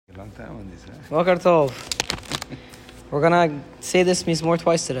on time on this, huh? Boker Tov. We're going to say this Mizmor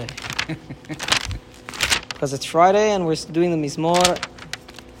twice today. Because it's Friday and we're doing the Mizmor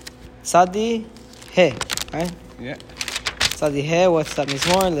Tzadi He, right? Yeah. Tzadi He, what's that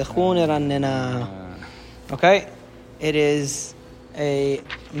Mizmor? Lechun Erannena. Okay? It is a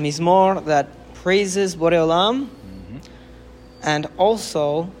Mizmor that praises Borei Olam and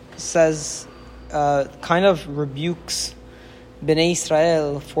also says, kind of rebukes Bnei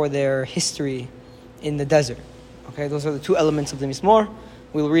Israel for their history in the desert. Okay, those are the two elements of the Mizmor.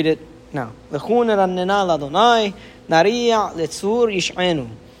 We'll read it now. Lechun erannena l'Adonai, nariya letzur yish'enu.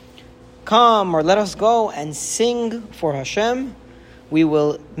 Come, or let us go and sing for Hashem. We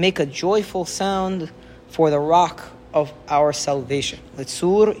will make a joyful sound for the rock of our salvation.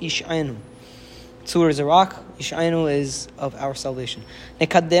 Letzur yish'enu. Tzur is a rock, Yish'enu is of our salvation.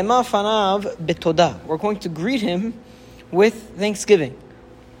 Nekadema fanav betodah. We're going to greet him with thanksgiving.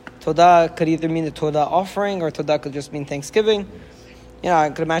 Todah could either mean the Todah offering, or Todah could just mean thanksgiving. I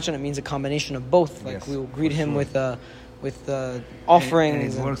could imagine it means a combination of both. Like, yes, we will greet him with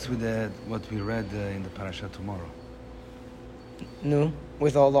offerings. And it works with what we read in the parasha tomorrow. No,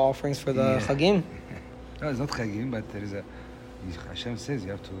 with all the offerings for the Chagim. No, it's not Chagim, but there is Hashem says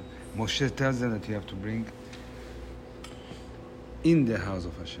you have to. Moshe tells them that you have to bring in the house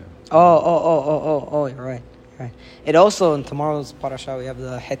of Hashem. Oh, you're right. It also, in tomorrow's parasha, we have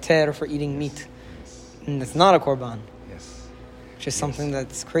the heter for eating meat. And it's not a korban. Yes. Which is something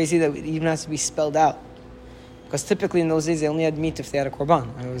that's crazy that it even has to be spelled out. Because typically in those days, they only had meat if they had a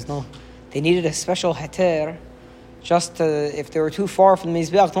korban. They needed a special heter just to, if they were too far from the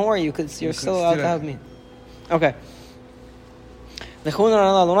mizbeach, don't worry, you're still allowed to have meat. Okay. Let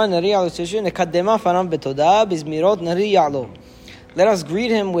us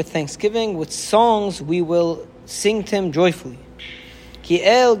greet him with thanksgiving, with songs we will sing to him joyfully.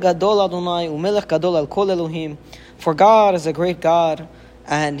 For God is a great God,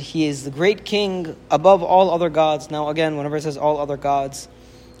 and he is the great king above all other gods. Now again, whenever it says all other gods,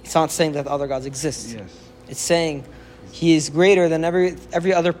 it's not saying that other gods exist. Yes. It's saying he is greater than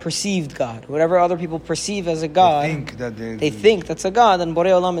every other perceived God. Whatever other people perceive as a God, they think that's a God, and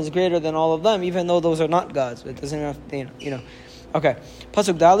Borei Olam is greater than all of them, even though those are not gods. It doesn't have, Okay.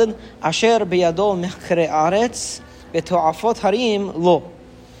 Pasuk Daled. Asher biyado mechkere aretz v'to'afot harim lo.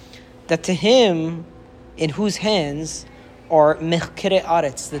 That to him, in whose hands are mechkere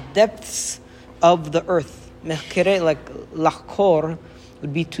aretz, the depths of the earth. Mechkere, like lachkor,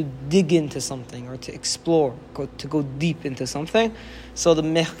 would be to dig into something or to explore, to go deep into something. So the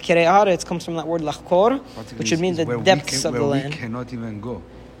mechkere aretz comes from that word lachkor, which would mean the depths of the land. We cannot even go.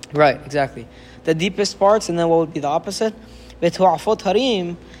 Right, exactly. The deepest parts, and then what would be the opposite? V'to'afot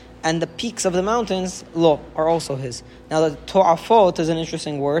harim, and the peaks of the mountains, lo, are also his. Now the to'afot is an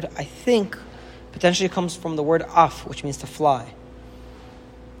interesting word. I think potentially it comes from the word af, which means to fly.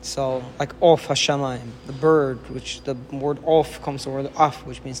 So, like of hashamayim, the bird, which the word of comes from the word af,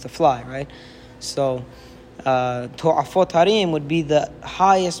 which means to fly, right? So, to'afot harim would be the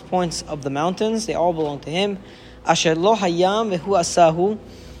highest points of the mountains. They all belong to him. Asher lo hayam vehu asahu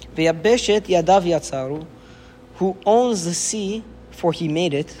ve'yabeshet yadav yatzaru, who owns the sea, for he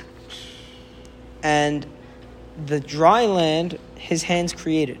made it, and the dry land his hands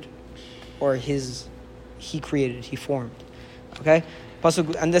created, or he created, he formed. Okay?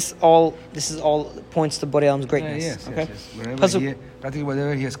 And this is all points to Borei Olam's greatness. Yes. Practically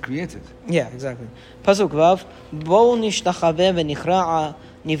whatever he has created. Yeah, exactly. Pasuk Vav, Bo nishtachave v'nichra'a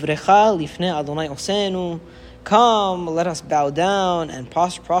nivrecha lifnei Adonai osenu. Come, let us bow down and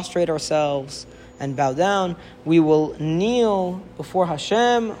prostrate ourselves and bow down. We will kneel before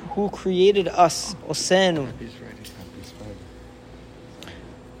Hashem, who created us. Osenu.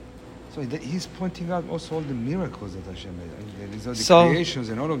 So he's pointing out also all the miracles that Hashem made. The creations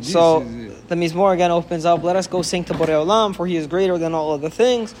and all of this. So the Mizmor again opens up. Let us go sing to Borei Olam, for he is greater than all other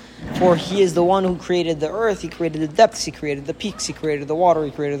things. For he is the one who created the earth. He created the depths. He created the peaks. He created the water. He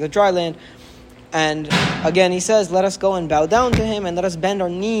created the dry land. And again, he says, let us go and bow down to him, and let us bend our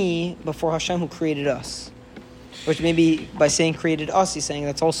knee before Hashem, who created us. Which maybe by saying created us, he's saying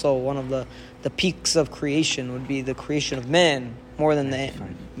that's also one of the peaks of creation, would be the creation of man, more than the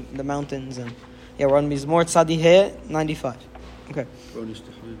mountains. And we're on Mizmor Tzadi He 95. Okay.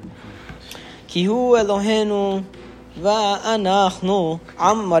 Ki hu Elohenu va'anachnu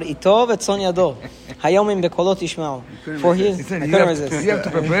am mar'ito v'tzon yado hayomim bekolot yishma'u. For he is. I couldn't resist. You have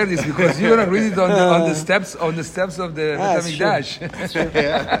to prepare this because you're going to read it on the steps of the Beit HaMikdash.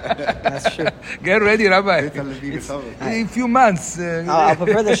 That's true. Get ready, Rabbi. In a few months. I'll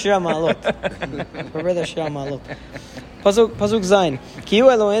prepare the Shir HaMa'alot. Pasuk Zayin. Ki hu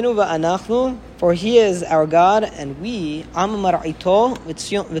Eloheinu va'anachnu, for He is our God, and we, Am mar'ito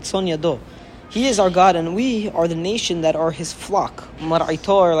v'tzon yado. He is our God, and we are the nation that are His flock.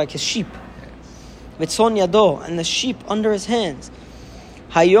 Mar'ito are like His sheep. V'tzon yado, and the sheep under His hands.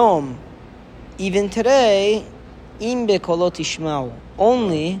 Hayom, even today, im bekolot ishma'u,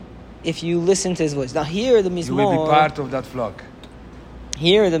 only if you listen to His voice. Now here the Mizmor, you will be part of that flock.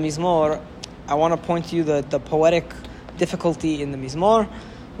 Here the Mizmor, I want to point to you the poetic difficulty in the Mizmor,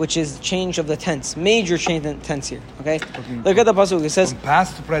 which is change of the tense, major change in tense here. Okay, look at the pasuk. It says, from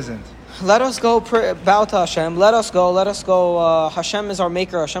past to present. Let us go bow to Hashem. Let us go. Hashem is our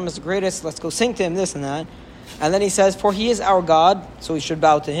maker. Hashem is the greatest. Let's go sing to Him, this and that. And then He says, for He is our God, so we should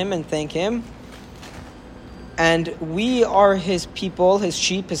bow to Him and thank Him. And we are His people, His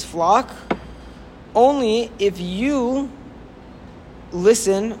sheep, His flock, only if you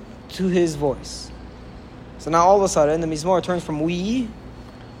listen to His voice. So now all of a sudden, the Mizmor turns from we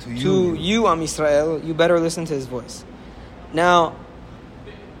to you, Am Yisrael. You better listen to His voice. Now,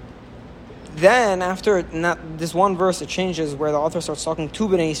 then after this one verse, it changes where the author starts talking to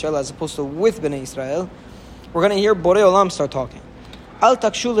Bnei Yisrael as opposed to with Bnei Yisrael. We're going to hear Borei Olam start talking. Al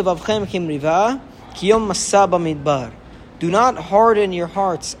takshu levavchem kim riva ki yom masa bamidbar. Do not harden your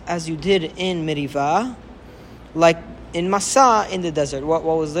hearts as you did in Merivah, like in Masa in the desert. What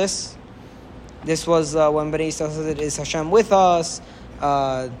was this? This was when Bnei Yisrael said, "Is Hashem with us?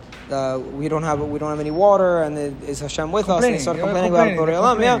 We don't have any water, and is Hashem with us?" And they started complaining about Borei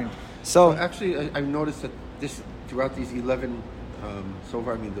Olam. Yeah. So actually, I've noticed that this throughout these 11 so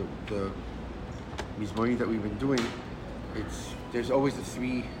far. I mean, the Mizmorim that we've been doing, there's always the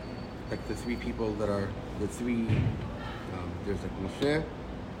three people that are the three. There's like Moshe,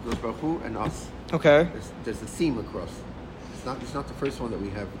 Dosh Baruch Hu, and us. Okay. There's a theme across. It's not the first one that we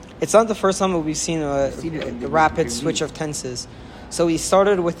have. It's not the first time that we've seen the rapid switch of tenses. So we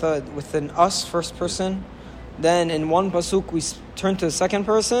started with an us first person, then in one pasuk we turned to the second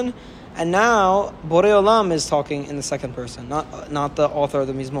person, and now Borei Olam is talking in the second person, not the author of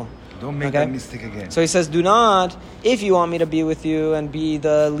the Mizmor. Don't make that mistake again. So he says, do not, if you want me to be with you and be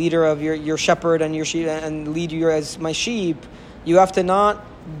the leader of your shepherd and your sheep and lead you as my sheep, you have to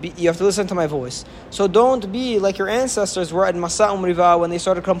listen to my voice. So don't be like your ancestors were at Masa Umriva when they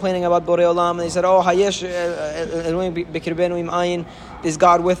started complaining about Borei Olam and they said, oh, Hayesh Elohim Bekirbenu Im Ayin, is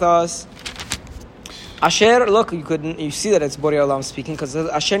God with us? Asher, look, you see that it's Borei Olam speaking because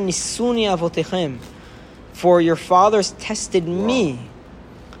Asher Nisuni Avotechem, for your fathers tested me.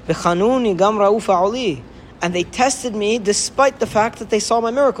 V'chanuni gam ra'u fa'oli, and they tested me despite the fact that they saw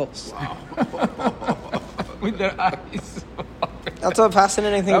my miracles. Wow. With their eyes. That's a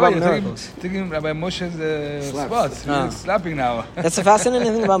fascinating thing about miracles. Thinking Rabbi Moshe's spots. He's slapping now. That's a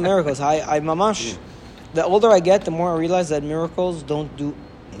fascinating thing about miracles. I mamash. The older I get, the more I realize that miracles don't do.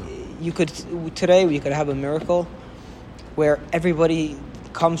 Today we could have a miracle where everybody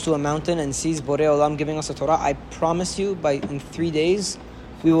comes to a mountain and sees Borei Olam giving us a Torah. I promise you, in 3 days,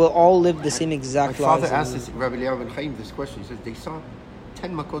 we will all live the same exact lives. My father asked Rabbi Eliyahu ben Chaim this question. He said they saw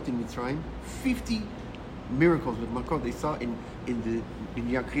 10 makot in Mitzrayim, 50 miracles with makot they saw in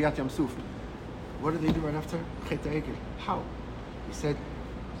Kriyat Yam Suf. What did they do right after? Chet HaEgel. How? He said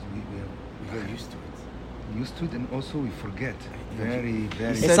we got used to it. Used to it, and also we forget. Very,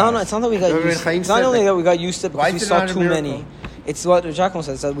 very. It's not that we got used. It's not only that we got used to it because we saw too many. It's what Jacques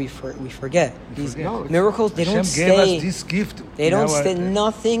says that we forget. These miracles, they don't stay. Hashem gave us this gift. They don't stay.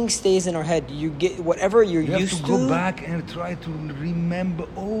 Nothing stays in our head. You get whatever you're used to. You have to go back and try to remember.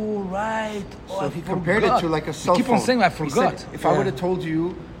 Oh, right. So he compared it to like a cell phone. Keep on saying, I forgot. Said, if I would have told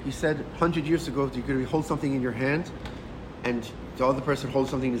you, he said 100 years ago, you could hold something in your hand, and the other person holds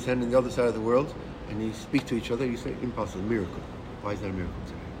something in his hand on the other side of the world, and you speak to each other. You say, impossible, miracle. Why is that a miracle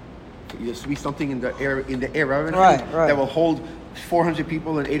today? You see something in the air, right. that will hold 400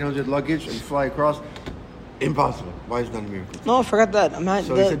 people and 800 luggage and fly across. Impossible. Why is that a miracle? No, forget that. He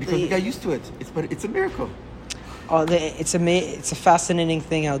said because we got used to it. It's a miracle. It's a fascinating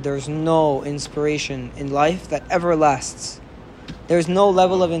thing how there's no inspiration in life that ever lasts. There's no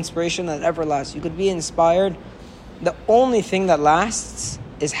level of inspiration that ever lasts. You could be inspired. The only thing that lasts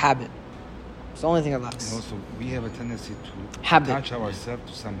is habit. It's the only thing that lasts. And also, we have a tendency to attach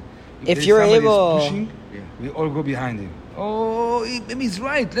ourselves to something. If you're able, pushing, we all go behind him. Oh, he's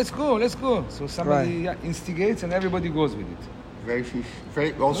right. Let's go. So somebody instigates, and everybody goes with it.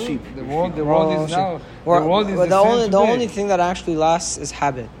 Very all sheep. The world is now. The only thing that actually lasts is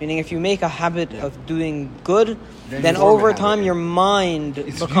habit. Meaning, if you make a habit of doing good, then over time your mind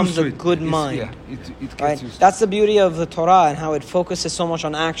becomes a good mind. Yeah, it gets right. Used to. That's the beauty of the Torah and how it focuses so much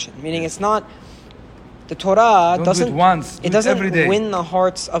on action. Meaning, it's not. the Torah Don't doesn't do it once. Do it it doesn't every day. win the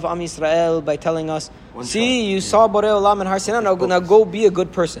hearts of Am Yisrael by telling us, One see, shot. you saw Borei Olam and Har Sinai, now go be a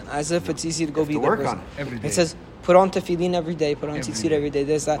good person. As if it's easy to go have be a to good work person. on Every day. It says, put on tefillin every day, put on Every tzitzit day. every day.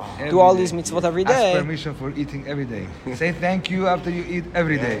 There's that. Every Do all day. these mitzvot every Ask day. permission for eating every day. Say thank you after you eat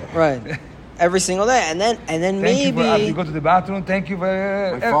every day. Right. Every single day. And then Thank you for after you maybe... go to the bathroom. Thank you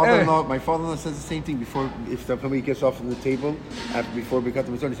for... My father-in-law says the same thing before. If somebody gets off the table, before we cut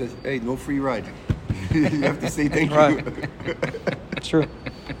the mitzvah, he says, "Hey, no free ride." You have to say thank Right. you. True.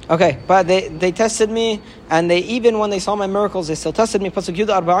 Okay, but they tested me, and they even when they saw my miracles, they still tested me. Pasuk Yud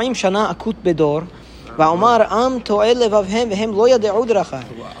 40 shana akut bedor, va'omar am to'el levavhem vehem lo yad'u derachai.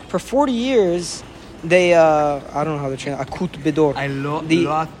 For 40 years, they I don't know how to translate akut bedor. I loathed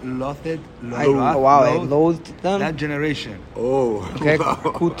I loathed them. that generation. Oh, Okay, wow.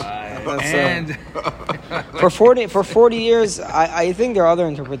 akut. And For 40 years, I think there are other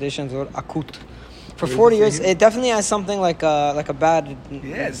interpretations of akut. For 40 years, it definitely has something like a bad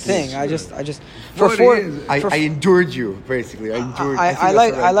Yes, thing. sure. I just for 40 four. years. I endured you, basically. I endured.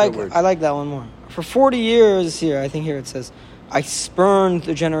 I like that one more. For 40 years here, I think here it says, I spurned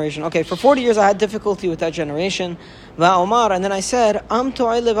the generation. Okay, for 40 years I had difficulty with that generation. Omar, and then I said, Am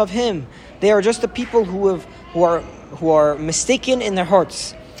to'elev of him. They are just the people who are mistaken in their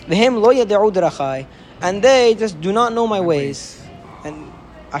hearts. V'hem lo yad'u derachai, and they just do not know my ways. And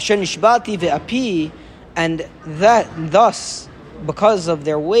asher nishbati ve'api, and that thus, because of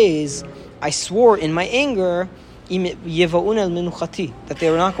their ways, I swore in my anger yevaun el menuchati, that they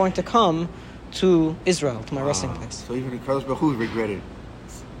were not going to come to Israel, to my resting place. So even Kadosh Baruch Hu regretted,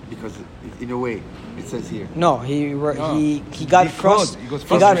 because in a way it says here. No, he got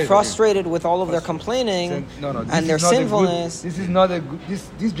frustrated with all of their complaining and their sinfulness. This is not a good.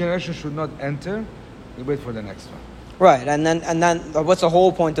 This generation should not enter. We wait for the next one. Right, and then what's the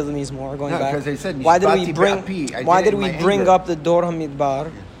whole point of the Mizmor? Going back, because they said, why did we in bring anger. up the Dor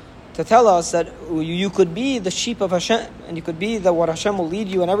Hamidbar to tell us that you could be the sheep of Hashem and you could be what Hashem will lead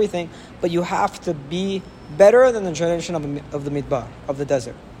you and everything, but you have to be better than the generation of the Midbar, of the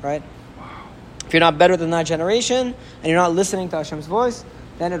desert, right? If you're not better than that generation and you're not listening to Hashem's voice,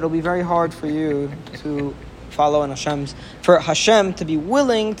 then it'll be very hard for you to follow in for Hashem to be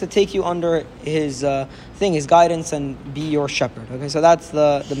willing to take you under His His guidance and be your shepherd. Okay, so that's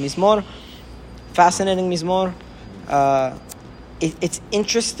the Mizmor. Fascinating Mizmor. It's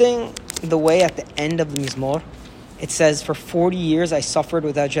interesting the way at the end of the Mizmor, it says, for 40 years I suffered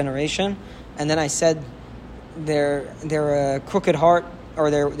with that generation, and then I said they're a crooked heart,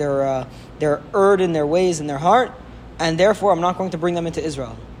 or they're erred in their ways in their heart, and therefore I'm not going to bring them into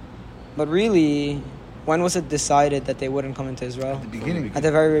Israel. But really, when was it decided that they wouldn't come into Israel? At the beginning. At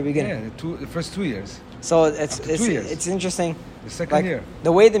the very, very beginning. Yeah, the first 2 years. So After 2 years. it's interesting. The second year.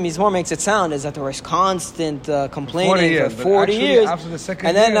 The way the Mizmor makes it sound is that there was constant complaining for 40 actually, years. after the second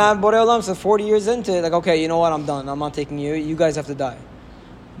and then year- Borei Olam said 40 years into it, like, okay, you know what, I'm done. I'm not taking you. You guys have to die.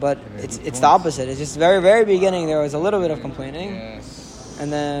 But it's the opposite. It's just very, very beginning there was a little bit of complaining. Yes.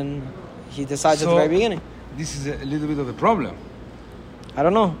 And then he decides at the very beginning. This is a little bit of a problem. I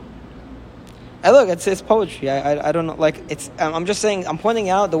don't know. Hey, look, it's poetry. I don't know. Like, I'm just saying, I'm pointing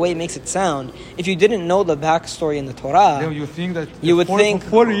out the way it makes it sound. If you didn't know the backstory in the Torah, Then you think that you would think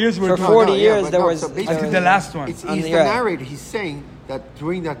for 40 years for 40 years there was... Until the last one. He's On the the right. narrator. He's saying that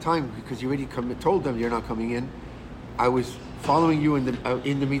during that time, because you already told them you're not coming in, I was following you in the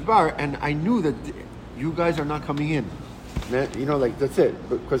Midbar, and I knew that you guys are not coming in. You know, like, that's it.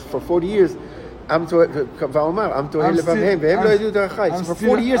 Because for 40 years, for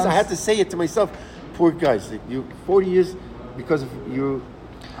 40 years, I had to say it to myself. Poor guys, like, you 40 years because of you.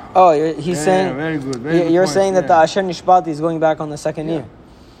 Oh, he's saying... very good. You're saying that the Asher Nishbati is going back on the second year.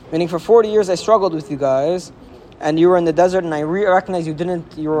 Meaning for 40 years I struggled with you guys, and you were in the desert, and I recognized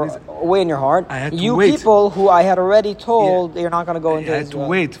you were away in your heart. I had to you wait. people who I had already told you're not going to go into I had Israel. to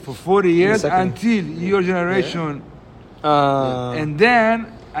wait for 40 years second. until your generation. And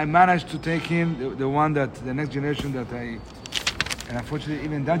then I managed to take in the next generation that I... And unfortunately,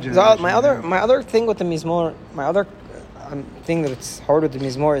 even that generation... So my other thing with the Mizmor, my other thing that it's hard with the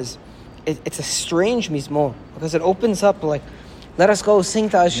Mizmor is it's a strange Mizmor, because it opens up like, let us go sing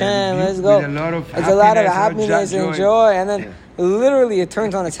to Hashem, let's go. It's a lot of happiness and joy, and then literally it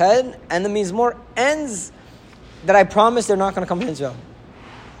turns on its head, and the Mizmor ends that I promise they're not going to come to Israel.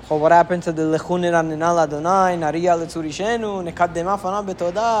 So what happened to the Lechunir Aninal Adonai, Nariya Letzurishenu, Nekadem Afana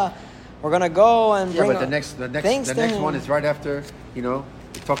Betodah? We're going to go and bring... Yeah, but the next one is right after, it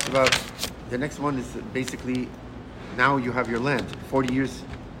talks about... The next one is basically, now you have your land. 40 years...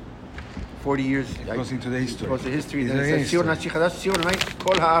 It goes into the history. It goes to history. It's Then it very says, Shiur Nashi Chadash, Shiur Namai,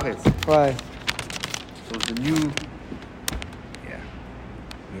 Kol Haaretz. Right. So the new. Yeah.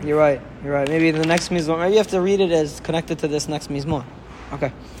 You're right. Maybe the next mizmor. Maybe you have to read it as connected to this next mizmor.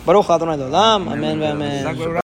 Okay. Baruch Adonai L'olam. Amen. Amen.